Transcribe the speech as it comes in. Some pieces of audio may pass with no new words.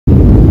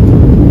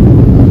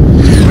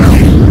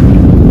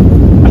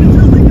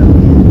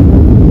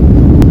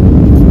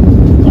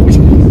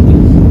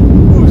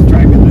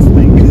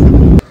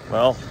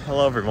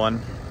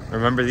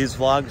remember these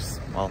vlogs?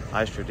 Well,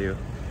 I sure do.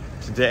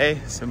 Today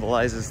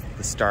symbolizes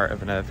the start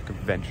of an epic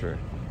adventure.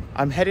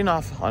 I'm heading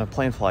off on a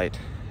plane flight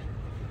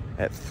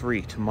at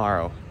 3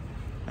 tomorrow,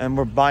 and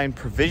we're buying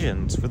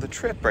provisions for the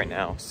trip right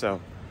now.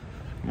 So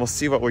we'll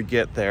see what we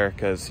get there,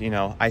 because, you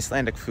know,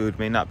 Icelandic food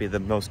may not be the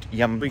most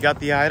yum. We got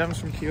the items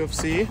from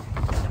QFC,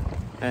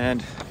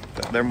 and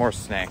they're more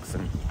snacks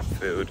than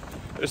food.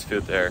 There's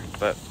food there,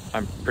 but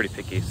I'm pretty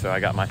picky, so I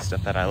got my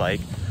stuff that I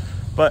like.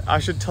 But I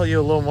should tell you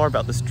a little more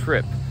about this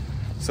trip.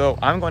 So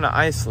I'm going to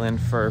Iceland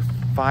for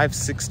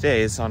 5-6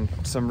 days on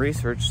some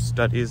research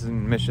studies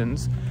and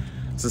missions.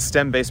 It's a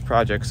STEM-based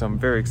project, so I'm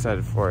very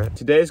excited for it.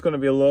 Today is going to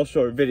be a little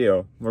short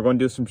video. We're going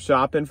to do some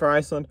shopping for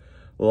Iceland,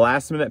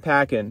 last minute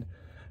packing,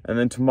 and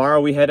then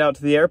tomorrow we head out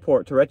to the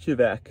airport to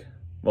Reykjavik.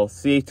 Well,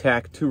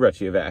 SeaTac to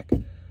Reykjavik.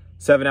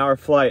 7-hour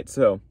flight,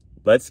 so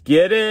let's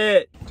get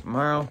it!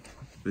 Tomorrow,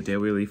 the day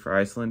we leave for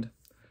Iceland,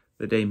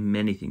 the day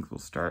many things will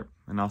start,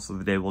 and also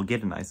the day we'll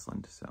get in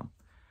Iceland, so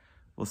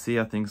we'll see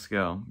how things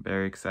go.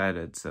 Very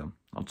excited, so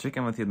I'll check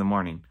in with you in the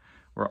morning.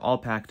 We're all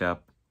packed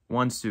up.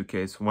 1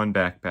 suitcase, 1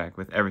 backpack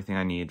with everything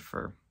I need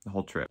for the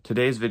whole trip.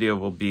 Today's video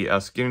will be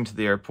us getting to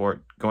the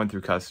airport, going through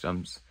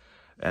customs,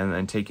 and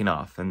then taking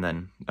off. And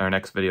then our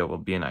next video will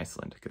be in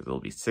Iceland, because it'll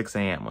be 6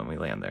 a.m. when we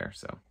land there.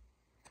 So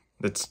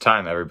it's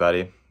time,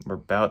 everybody. We're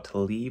about to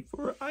leave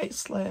for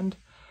Iceland.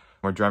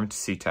 We're driving to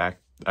SeaTac.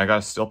 I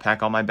gotta still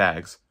pack all my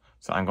bags,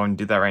 so I'm going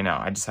to do that right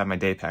now. I just have my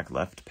day pack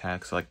left to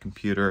pack, so like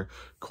computer,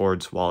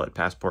 cords, wallet,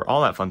 passport,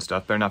 all that fun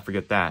stuff. Better not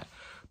forget that.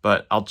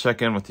 But I'll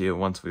check in with you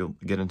once we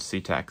get into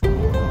SeaTac.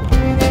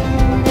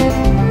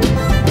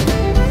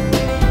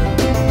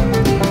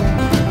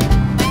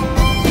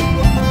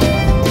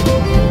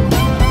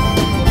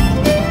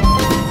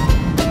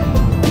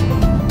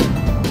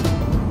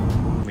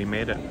 We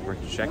made it. We're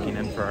checking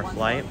in for our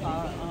flight,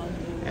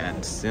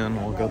 and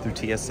soon we'll go through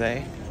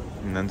TSA,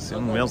 and then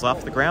soon wheels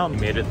off the ground. We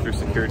made it through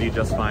security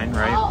just fine,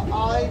 right?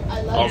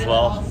 All's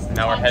well.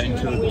 Now we're heading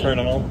to the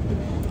terminal.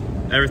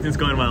 Everything's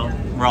going well.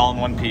 We're all in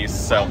one piece,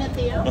 so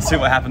we'll see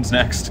what happens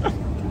next.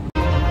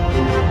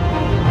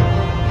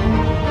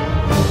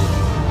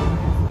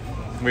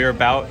 We are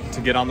about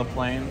to get on the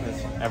plane.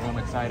 Is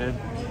everyone excited?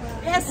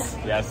 Yes.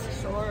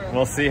 Yes. Sure.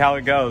 We'll see how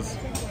it goes.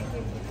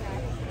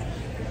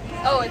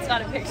 Oh, it's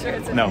not a picture,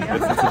 it's a No, video.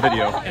 it's a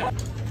video.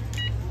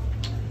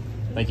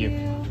 Thank you.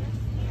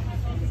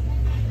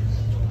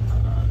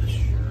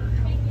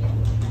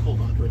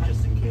 Hold on to it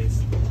just in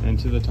case.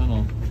 Into the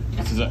tunnel.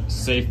 This is a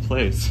safe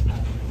place.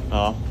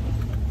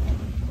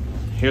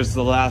 Here's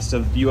the last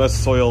of U.S.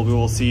 soil we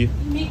will see.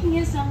 You're making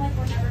it sound like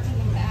we're never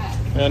coming back.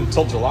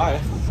 Until July.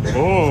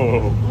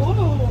 Oh.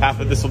 Whoa. Half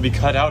of this will be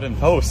cut out in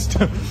post.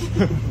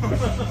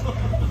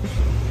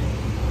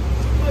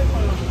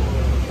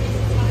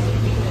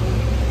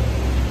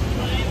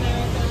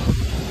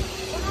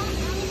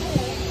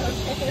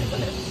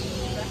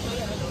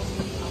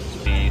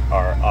 We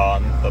are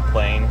on the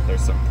plane.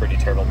 There's some pretty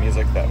terrible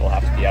music that will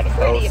have to be out in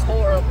post. Pretty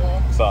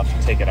horrible. So I'll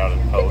have to take it out in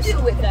post. Do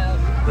without.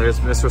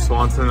 There's Mr.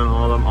 Swanson and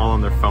all of them, all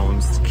on their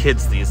phones.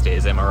 Kids these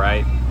days, am I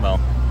right?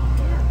 Well,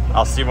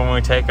 I'll see when we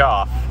take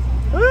off.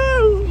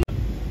 Woo!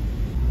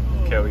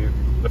 Okay,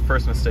 the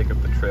first mistake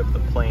of the trip, the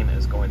plane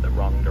is going the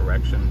wrong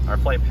direction. Our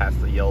flight passed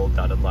the yellow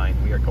dotted line.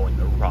 We are going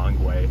the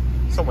wrong way.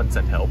 Someone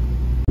send help.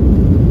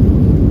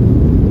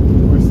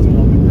 We're still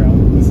on the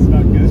ground. This is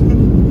not good.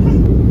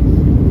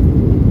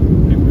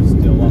 Okay, we're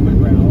still on the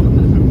ground.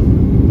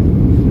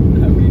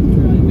 Are we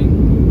driving?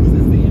 Is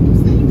this the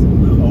interstate?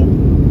 Oh.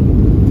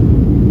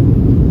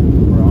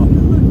 We're off.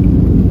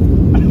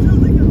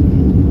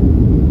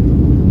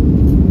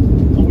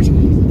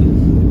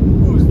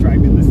 Who's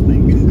driving this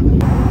thing?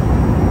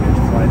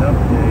 Flight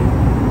update.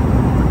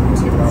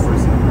 2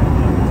 hours in right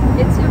now.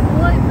 It's your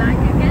boy back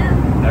again.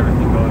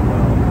 Everything going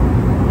well.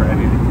 We're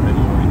heading to the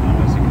middle right now,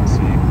 as you can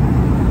see.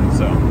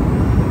 So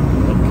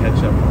we'll catch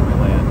up when we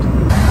land.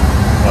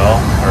 Well,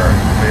 we're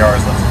 3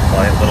 hours left of the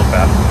flight. A little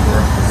bathroom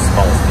tour.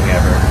 Smallest thing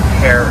ever.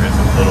 Hair is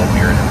a little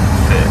weird and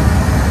fit.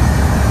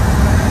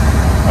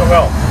 Oh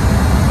well.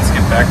 Let's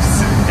get back to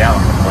sitting down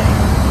on the plane.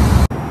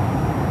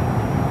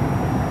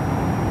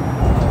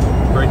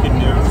 Breaking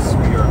news,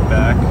 we are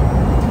back.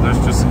 There's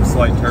just some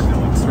slight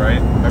turbulence,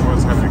 right?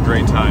 Everyone's having a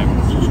great time.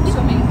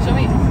 Show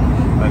me.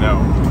 I know.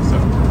 So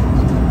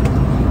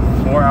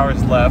 4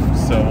 hours left,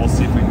 so we'll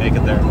see if we make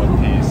it there in one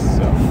piece.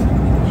 So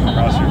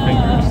cross your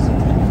fingers.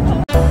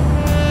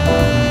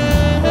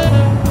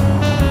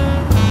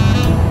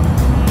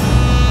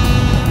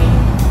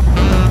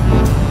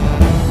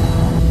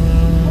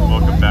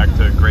 Welcome back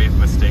to grave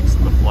mistakes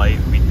in the flight.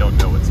 We don't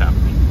know what's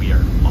happening. We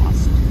are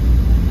lost.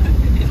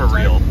 For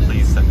real,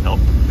 please send help.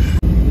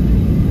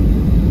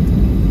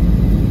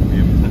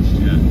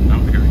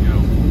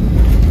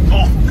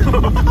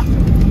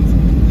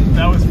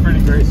 That was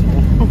pretty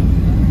graceful.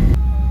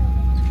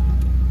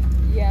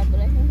 Yeah, but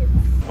I think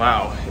it's...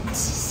 Wow, it's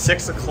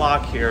 6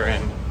 o'clock here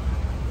in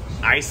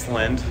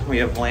Iceland. We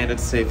have landed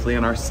safely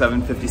on our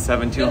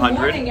 757-200. Good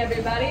morning,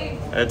 everybody.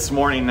 It's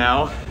morning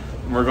now.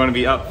 We're going to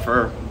be up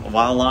for a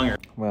while longer.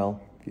 Well,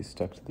 If you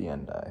stuck to the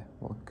end, I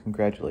will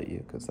congratulate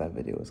you because that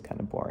video was kind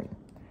of boring.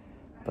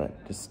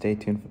 But just stay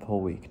tuned for the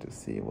whole week to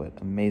see what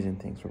amazing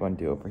things we're going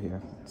to do over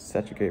here. It's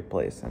such a great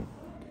place, and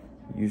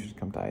you should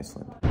come to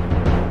Iceland.